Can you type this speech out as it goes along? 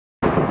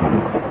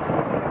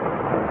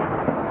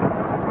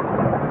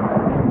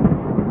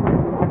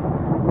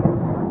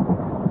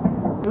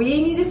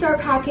We need to start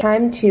packing.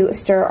 Time to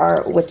stir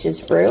our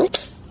witch's brew.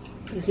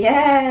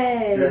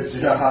 Yes!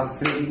 Good job.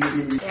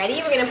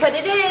 Ready? We're gonna put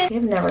it in.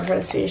 I've never heard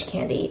of Swedish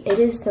candy. It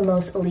is the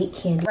most elite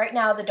candy. Right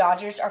now, the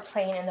Dodgers are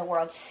playing in the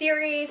World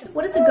Series.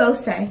 What does the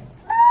ghost say?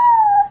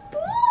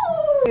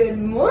 Good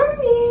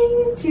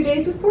morning! 2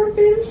 days before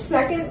Finn's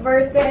second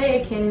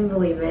birthday. I can't even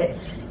believe it.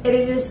 It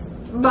is just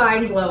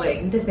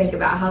mind-blowing to think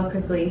about how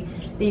quickly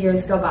the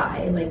years go by.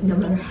 And like, no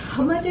matter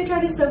how much I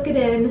try to soak it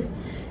in,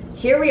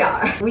 here we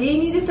are. We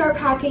need to start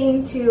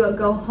packing to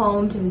go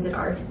home to visit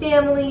our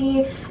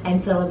family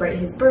and celebrate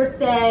his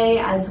birthday,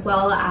 as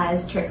well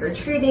as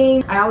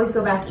trick-or-treating. I always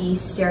go back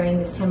east during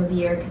this time of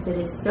year because it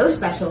is so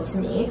special to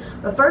me.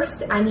 But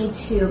first, I need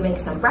to make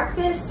some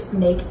breakfast,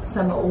 make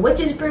some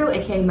witch's brew,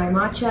 aka my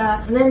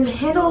matcha, and then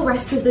handle the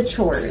rest of the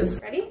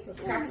chores. Ready?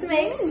 Let's crack some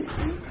eggs.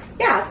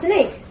 Yeah, it's an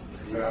egg.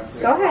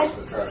 Go ahead.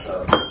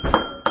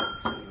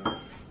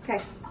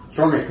 Okay.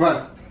 Stormy, come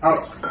on.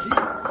 Out.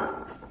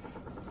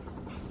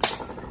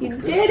 You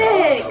did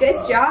it!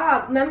 Good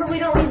job. Remember, we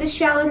don't leave the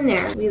shell in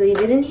there. We leave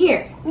it in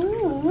here.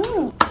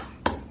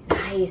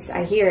 Nice,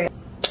 I hear it.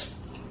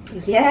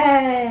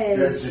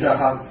 Yes! Good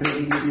job.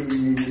 We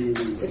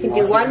can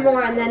do one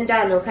more and then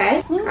done,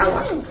 okay? I'll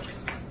wash it.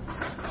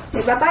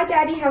 Say bye-bye,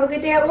 Daddy. Have a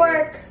good day at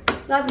work.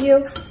 Love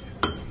you.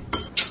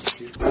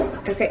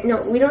 Okay, no,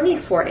 we don't need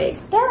 4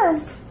 eggs.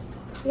 Done.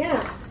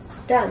 Yeah,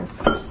 done.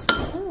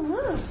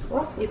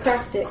 Well, you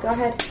cracked it. Go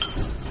ahead.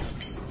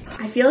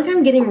 I feel like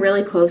I'm getting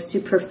really close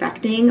to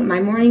perfecting my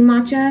morning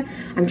matcha.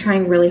 I'm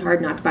trying really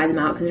hard not to buy them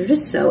out because they're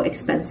just so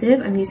expensive.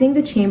 I'm using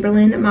the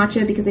Chamberlain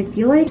matcha because I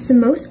feel like it's the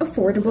most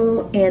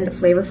affordable and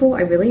flavorful.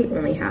 I really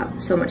only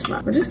have so much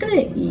left. We're just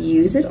gonna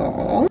use it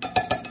all.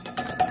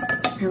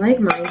 I like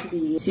mine to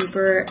be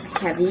super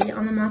heavy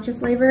on the matcha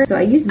flavor, so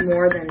I use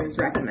more than is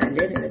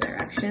recommended in the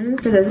directions.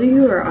 For those of you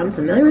who are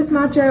unfamiliar with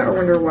matcha or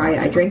wonder why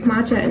I drink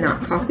matcha and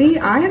not coffee,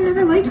 I have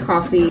never liked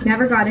coffee,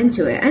 never got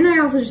into it. And I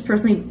also just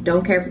personally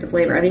don't care for the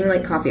flavor. I don't even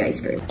like coffee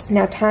ice cream.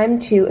 Now time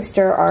to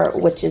stir our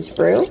witch's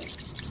brew.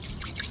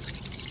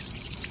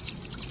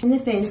 In the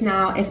face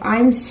now, if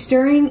I'm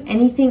stirring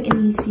anything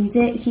and he sees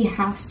it, he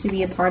has to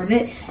be a part of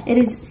it. It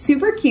is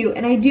super cute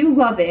and I do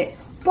love it,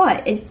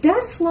 but it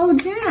does slow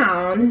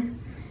down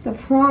the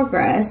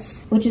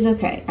progress, which is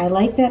okay. I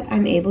like that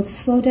I'm able to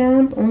slow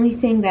down. The only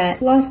thing that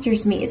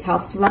flusters me is how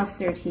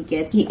flustered he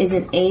gets. He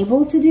isn't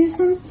able to do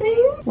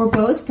something. We're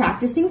both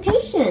practicing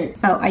patience.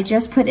 Oh, I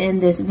just put in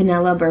this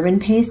vanilla bourbon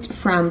paste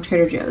from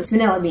Trader Joe's.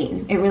 Vanilla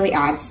bean. It really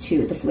adds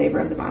to the flavor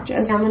of the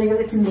matchas. Now I'm gonna go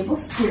get some maple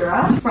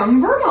syrup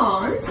from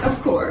Vermont,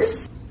 of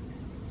course.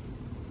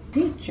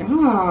 Good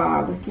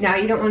job. Now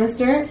you don't want to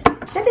stir it?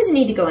 That doesn't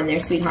need to go in there,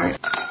 sweetheart.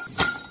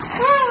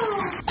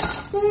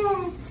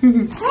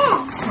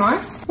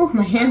 What? Oh,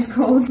 my hand's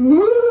cold.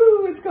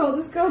 Woo! It's cold,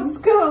 it's cold, it's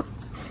cold.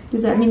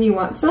 Does that mean you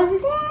want some?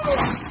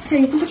 Here,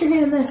 you can put your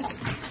hand in this.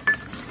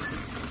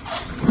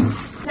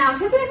 Now,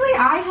 typically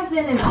I have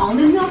been an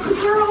almond milk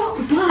girl,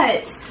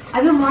 but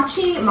I've been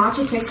watching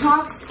matcha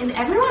TikToks, and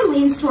everyone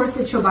leans towards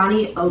the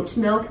Chobani oat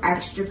milk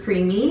extra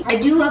creamy. I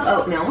do love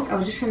oat milk. I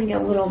was just trying to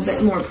get a little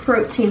bit more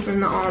protein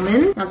from the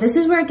almond. Now this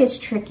is where it gets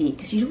tricky,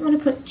 because you don't want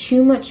to put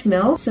too much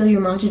milk so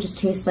your matcha just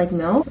tastes like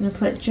milk. I'm gonna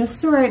put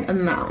just the right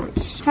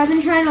amount. I've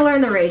been trying to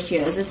learn the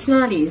ratios. It's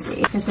not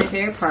easy. That's my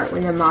favorite part,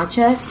 when the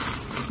matcha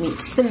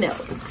meets the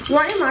milk. You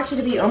want your matcha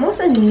to be almost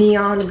a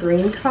neon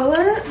green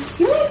color. I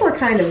feel like we're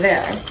kind of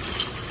there.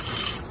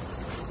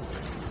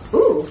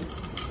 Ooh.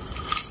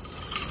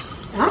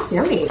 That's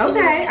yummy.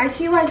 Okay, I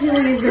see why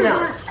people use the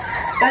milk.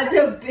 That's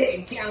a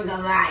big chunk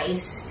of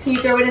ice. Can you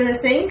throw it in the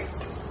sink?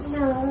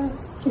 No.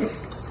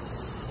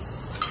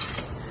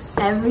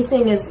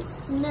 Everything is...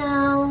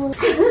 No.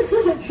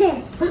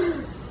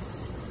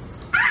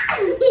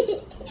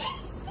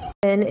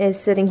 Ben is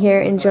sitting here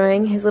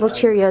enjoying his little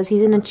Cheerios.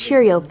 He's in a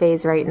Cheerio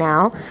phase right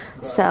now.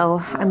 So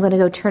I'm gonna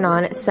go turn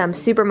on some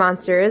Super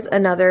Monsters,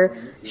 another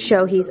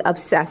show he's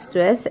obsessed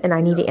with, and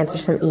I need to answer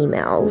some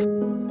emails.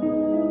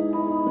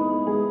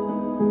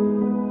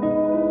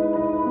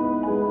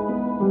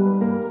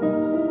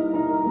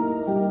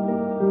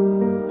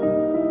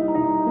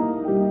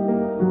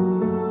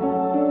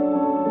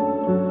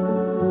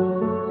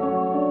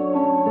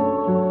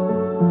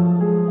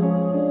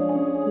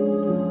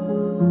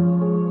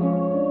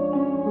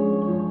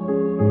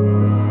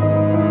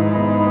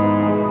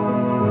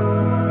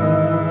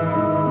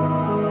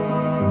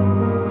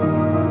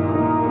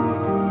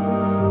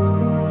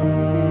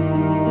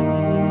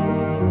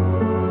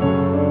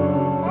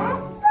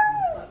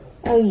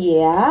 Oh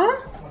yeah?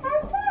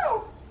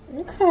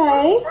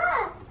 Okay.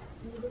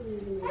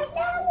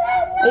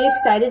 Are you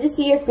excited to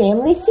see your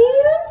family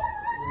soon?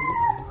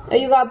 Oh,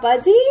 you got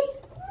Buzzy?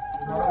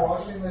 Not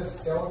washing this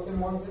skeleton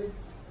onesie?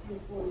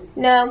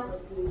 No.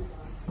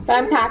 But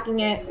I'm packing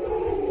it.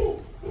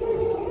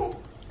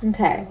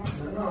 Okay.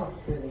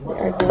 We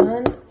are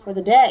done for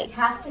the day. We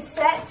have to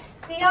set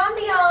the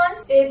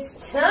ambiance.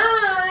 It's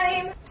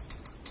time.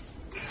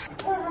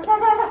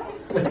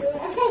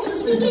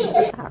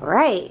 All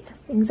right,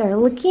 things are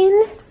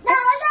looking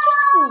extra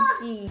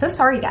spooky. So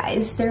sorry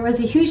guys, there was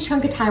a huge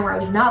chunk of time where I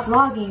was not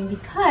vlogging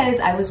because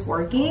I was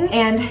working,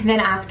 and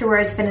then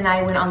afterwards Finn and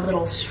I went on a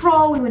little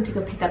stroll. We went to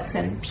go pick up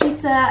some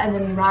pizza, and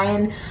then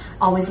Ryan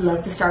always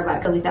loves the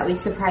Starbucks, so we thought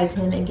we'd surprise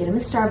him and get him a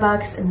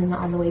Starbucks, and then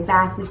on the way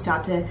back we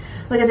stopped to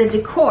look at the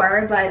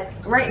decor. But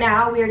right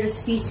now we are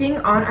just feasting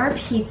on our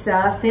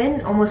pizza.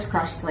 Finn almost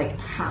crushed like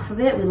half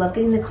of it. We love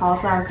getting the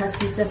cauliflower crust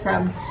pizza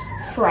from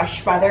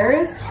Fresh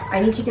Brothers.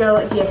 I need to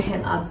go give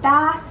him a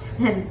bath,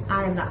 and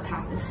I have not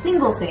packed a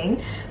single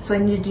thing, so I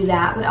need to do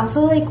that. But I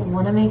also like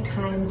want to make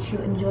time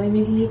to enjoy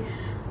maybe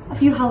a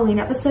few Halloween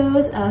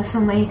episodes of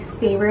some of my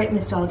favorite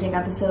nostalgic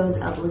episodes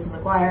of Lizzie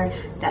McGuire,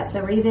 That's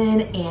So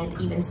Raven,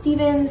 and Even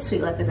Stevens,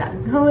 Sweet Life of Zack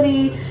and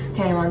Cody,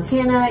 Hannah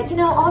Montana, you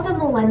know, all the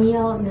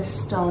millennial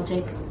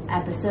nostalgic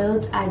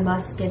episodes I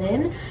must get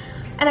in.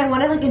 And I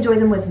want to like enjoy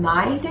them with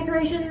my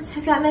decorations,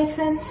 if that makes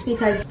sense,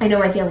 because I know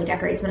my family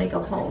decorates when I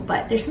go home,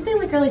 but there's something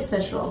like really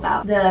special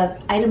about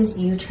the items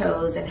you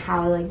chose and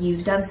how like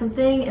you've done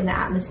something and the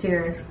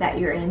atmosphere that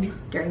you're in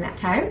during that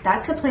time.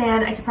 That's the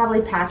plan. I could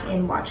probably pack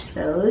and watch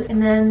those,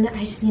 and then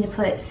I just need to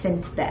put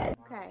Finn to bed.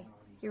 Okay,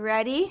 you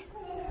ready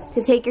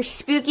to take your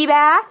spooky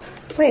bath?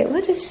 Wait,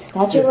 what is,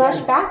 that's your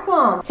Lush bath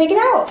bomb. Take it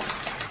out.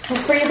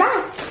 That's for your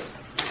bath.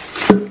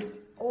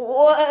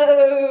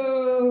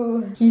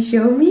 Whoa. Can you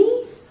show me?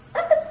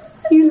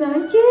 You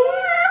like it?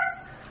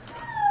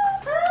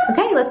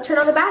 Okay, let's turn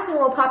on the bath and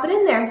we'll pop it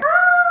in there.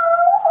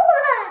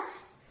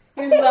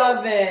 You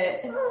love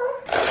it.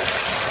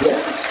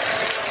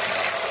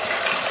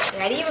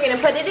 Ready? We're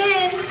gonna put it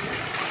in.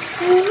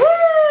 Woo!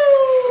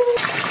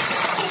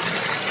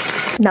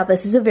 Now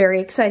this is a very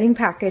exciting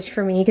package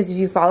for me because if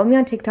you follow me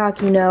on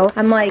TikTok, you know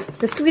I'm like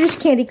the Swedish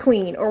candy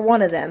queen, or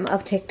one of them,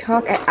 of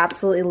TikTok. I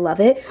absolutely love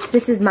it.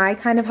 This is my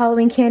kind of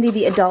Halloween candy,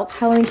 the adult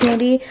Halloween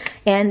candy,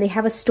 and they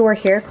have a store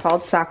here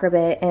called Soccer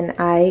Bit, and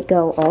I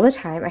go all the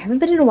time. I haven't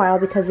been in a while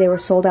because they were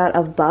sold out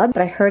of Bub,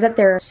 but I heard that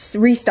they're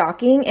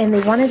restocking and they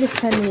wanted to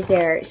send me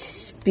their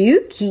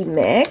spooky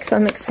mix. So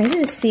I'm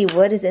excited to see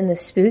what is in the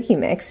spooky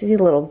mix. I see a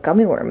little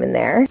gummy worm in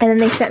there. And then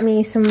they sent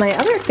me some of my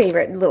other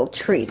favorite little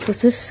treats,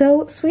 which is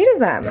so sweet of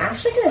them. I'm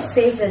actually gonna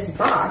save this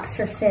box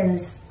for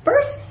Finn's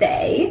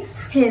birthday.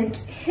 Hint,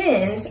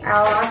 hint.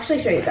 I'll actually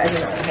show you guys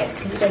another hint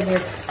because you guys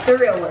are the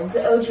real ones,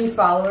 the OG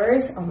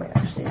followers. Oh my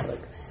gosh, these look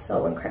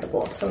so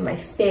incredible. Some of my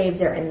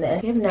faves are in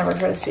this. I've never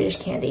heard of Swedish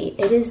candy.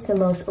 It is the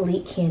most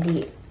elite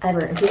candy ever.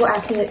 And people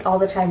ask me all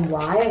the time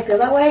why I feel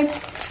that way.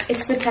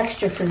 It's the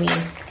texture for me.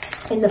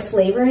 And the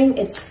flavoring,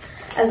 it's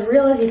as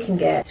real as you can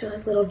get. They're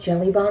like little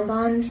jelly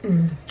bonbons.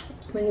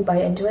 When you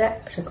bite into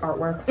it, it's like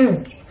artwork.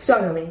 So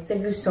yummy.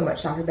 Thank you so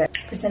much, Soccer Bit,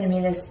 for sending me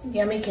this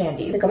yummy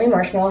candy. The gummy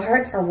marshmallow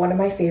hearts are one of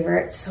my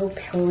favorites. So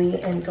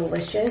pillowy and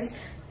delicious.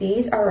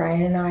 These are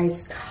Ryan and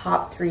I's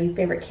top 3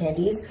 favorite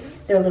candies.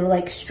 They're little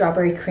like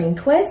strawberry cream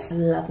twists. I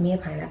love me a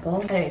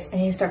pineapple. Anyways, I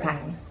need to start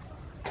packing.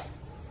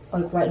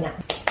 Like right now.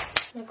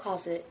 My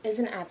closet is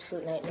an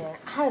absolute nightmare.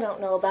 I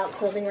don't know about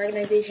clothing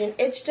organization.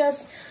 It's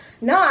just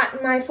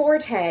not my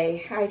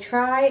forte. I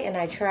try and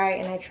I try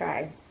and I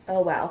try.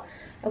 Oh well.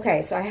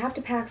 Okay, so I have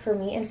to pack for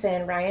me and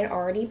Finn. Ryan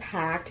already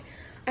packed.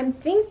 I'm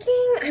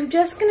thinking I'm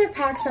just gonna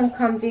pack some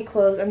comfy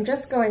clothes. I'm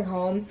just going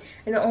home,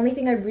 and the only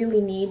thing I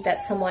really need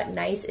that's somewhat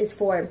nice is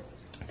for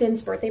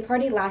Finn's birthday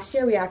party. Last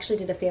year we actually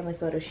did a family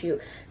photo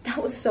shoot.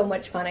 That was so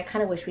much fun. I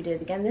kind of wish we did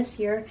it again this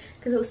year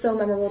because it was so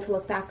memorable to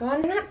look back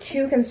on. I'm not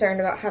too concerned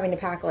about having to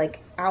pack like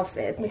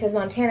outfits because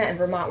Montana and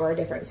Vermont were a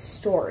different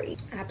story.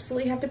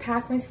 Absolutely have to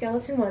pack my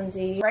skeleton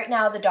onesie. Right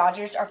now the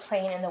Dodgers are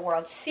playing in the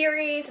World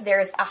Series.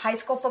 There's a high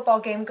school football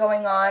game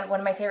going on. One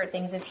of my favorite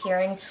things is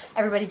hearing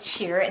everybody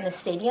cheer in the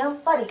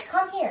stadium. Buddy,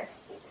 come here.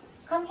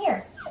 Come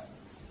here.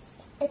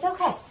 It's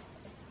okay.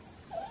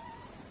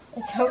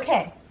 It's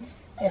okay.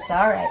 It's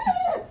all right.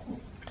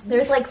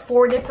 There's like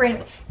 4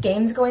 different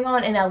games going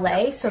on in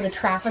LA, so the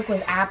traffic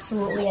was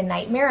absolutely a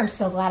nightmare. I'm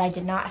so glad I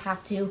did not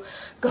have to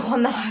go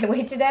on the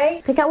highway today.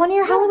 Pick out one of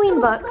your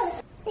Halloween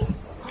books.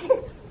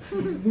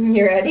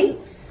 You ready?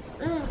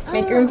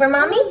 Make room for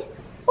mommy?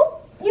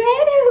 Oh, your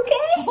head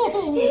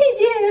okay?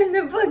 Jen on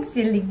the book,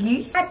 silly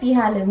goose. Happy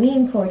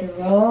Halloween,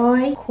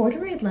 Corduroy.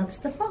 Corduroy loves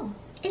the fall.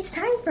 It's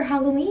time for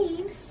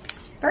Halloween.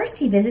 First,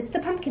 he visits the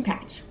pumpkin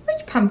patch.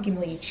 Which pumpkin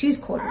will you choose,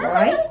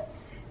 Corduroy?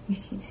 You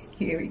see the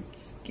scary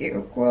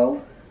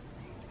scarecrow?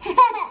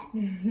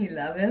 You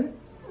love him?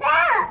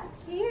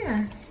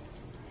 Yeah.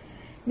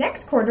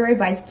 Next, Corduroy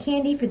buys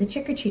candy for the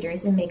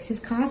trick-or-treaters and makes his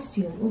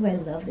costume. Ooh, I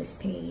love this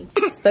page.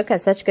 This book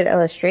has such good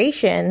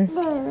illustration.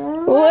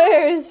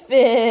 Where's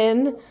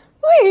Finn?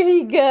 Where'd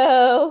he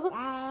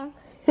go?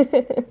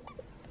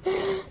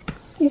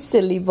 You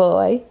silly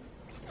boy.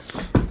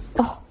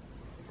 Oh,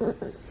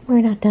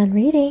 we're not done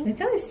reading. Look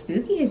how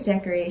spooky his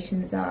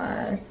decorations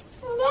are.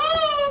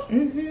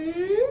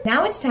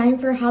 Now it's time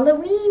for a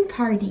Halloween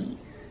party.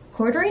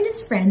 Corduroy and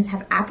his friends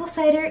have apple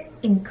cider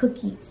and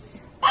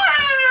cookies.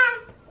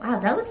 Wow,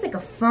 that looks like a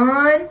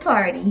fun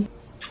party.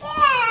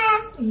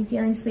 Are you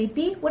feeling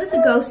sleepy? What does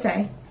the ghost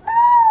say?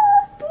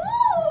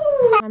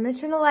 Boo! I'm gonna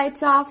turn the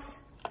lights off.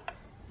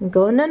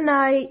 Go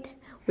night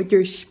with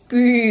your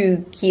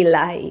spooky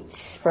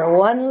lights for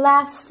one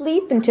last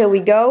sleep until we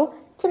go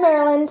to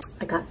Maryland.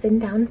 I got Finn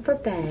down for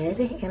bed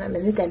and I'm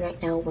in the den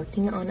right now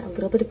working on a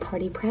little bit of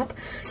party prep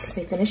because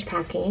I finished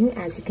packing.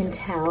 As you can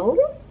tell,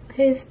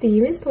 his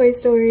theme is Toy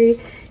Story.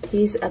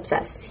 He's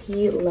obsessed.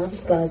 He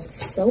loves Buzz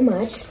so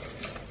much.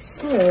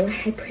 So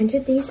I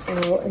printed these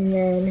out and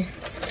then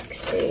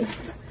actually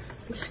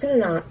I'm just gonna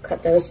not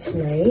cut those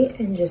tonight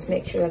and just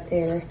make sure that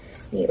they're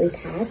neatly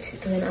packed.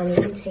 And then I'm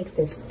gonna take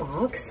this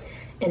box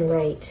and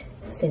write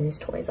Finn's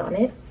toys on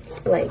it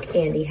like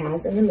Andy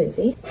has in the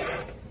movie.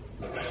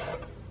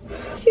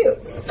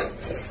 Cute.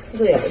 Do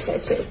the other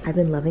side too. I've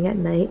been loving at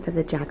night that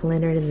the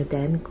jack-o'-lantern in the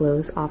den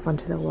glows off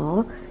onto the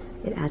wall.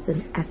 It adds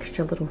an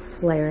extra little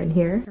flair in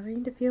here.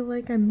 Starting to feel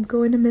like I'm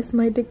going to miss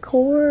my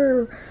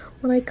decor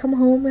when I come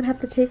home and have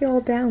to take it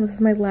all down. This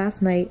is my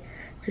last night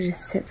to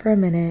just sit for a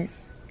minute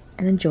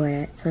and enjoy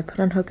it. So I put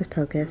on Hocus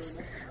Pocus,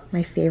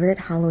 my favorite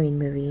Halloween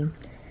movie,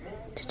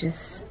 to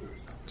just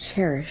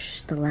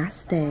cherish the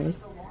last day.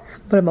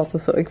 But I'm also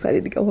so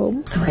excited to go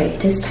home. Okay,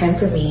 it is time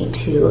for me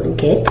to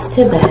get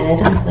to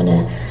bed. I'm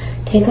gonna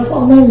take off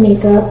all my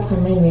makeup, put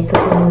my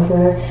makeup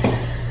remover,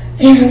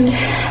 and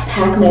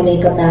pack my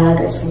makeup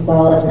bag as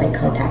well as my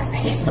contacts.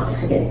 I cannot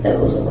forget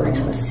those or we're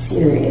gonna have a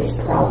serious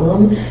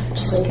problem.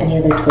 Just like any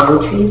other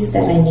toiletries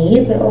that I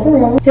need, but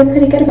overall, I feel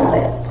pretty good about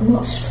it. I'm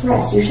not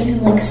stressed. Usually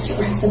I'm like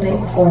stressed the night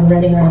before. I'm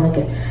running around like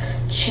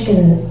a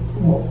chicken,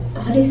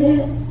 how do you say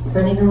it?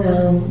 Running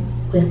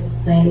around with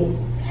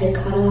my head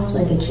cut off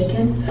like a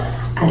chicken.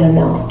 I don't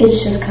know.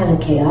 It's just kind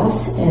of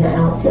chaos and I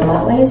don't feel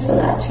that way, so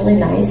that's really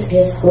nice. I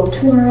just hope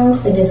tomorrow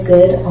Finn is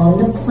good on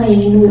the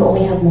plane. We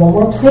only have one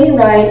more plane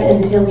ride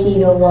until he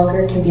no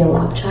longer can be a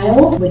lap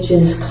child, which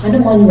is kind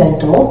of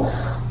monumental.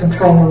 I'm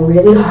trying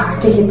really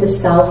hard to get the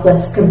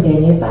Southwest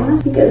Companion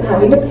Pass because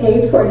having to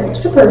pay for an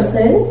extra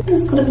person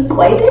is going to be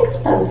quite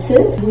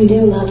expensive. We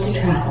do love to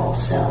travel,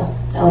 so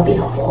that would be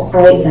helpful.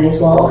 Alright you guys,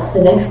 well,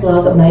 the next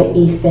vlog might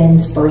be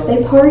Finn's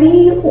birthday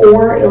party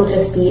or it'll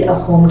just be a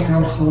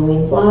hometown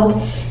Halloween vlog.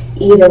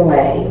 Either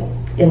way,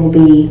 it will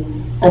be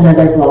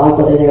another vlog,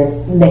 whether they're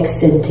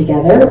mixed in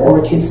together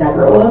or two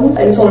separate ones.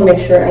 I just want to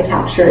make sure I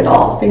capture it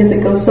all because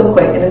it goes so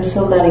quick and I'm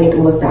so glad I get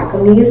to look back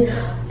on these.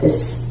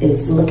 This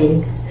is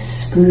looking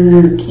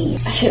spooky.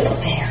 I should put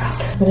my hair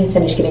up. When I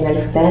finish getting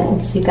ready for bed,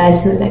 and see you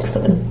guys in the next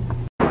one.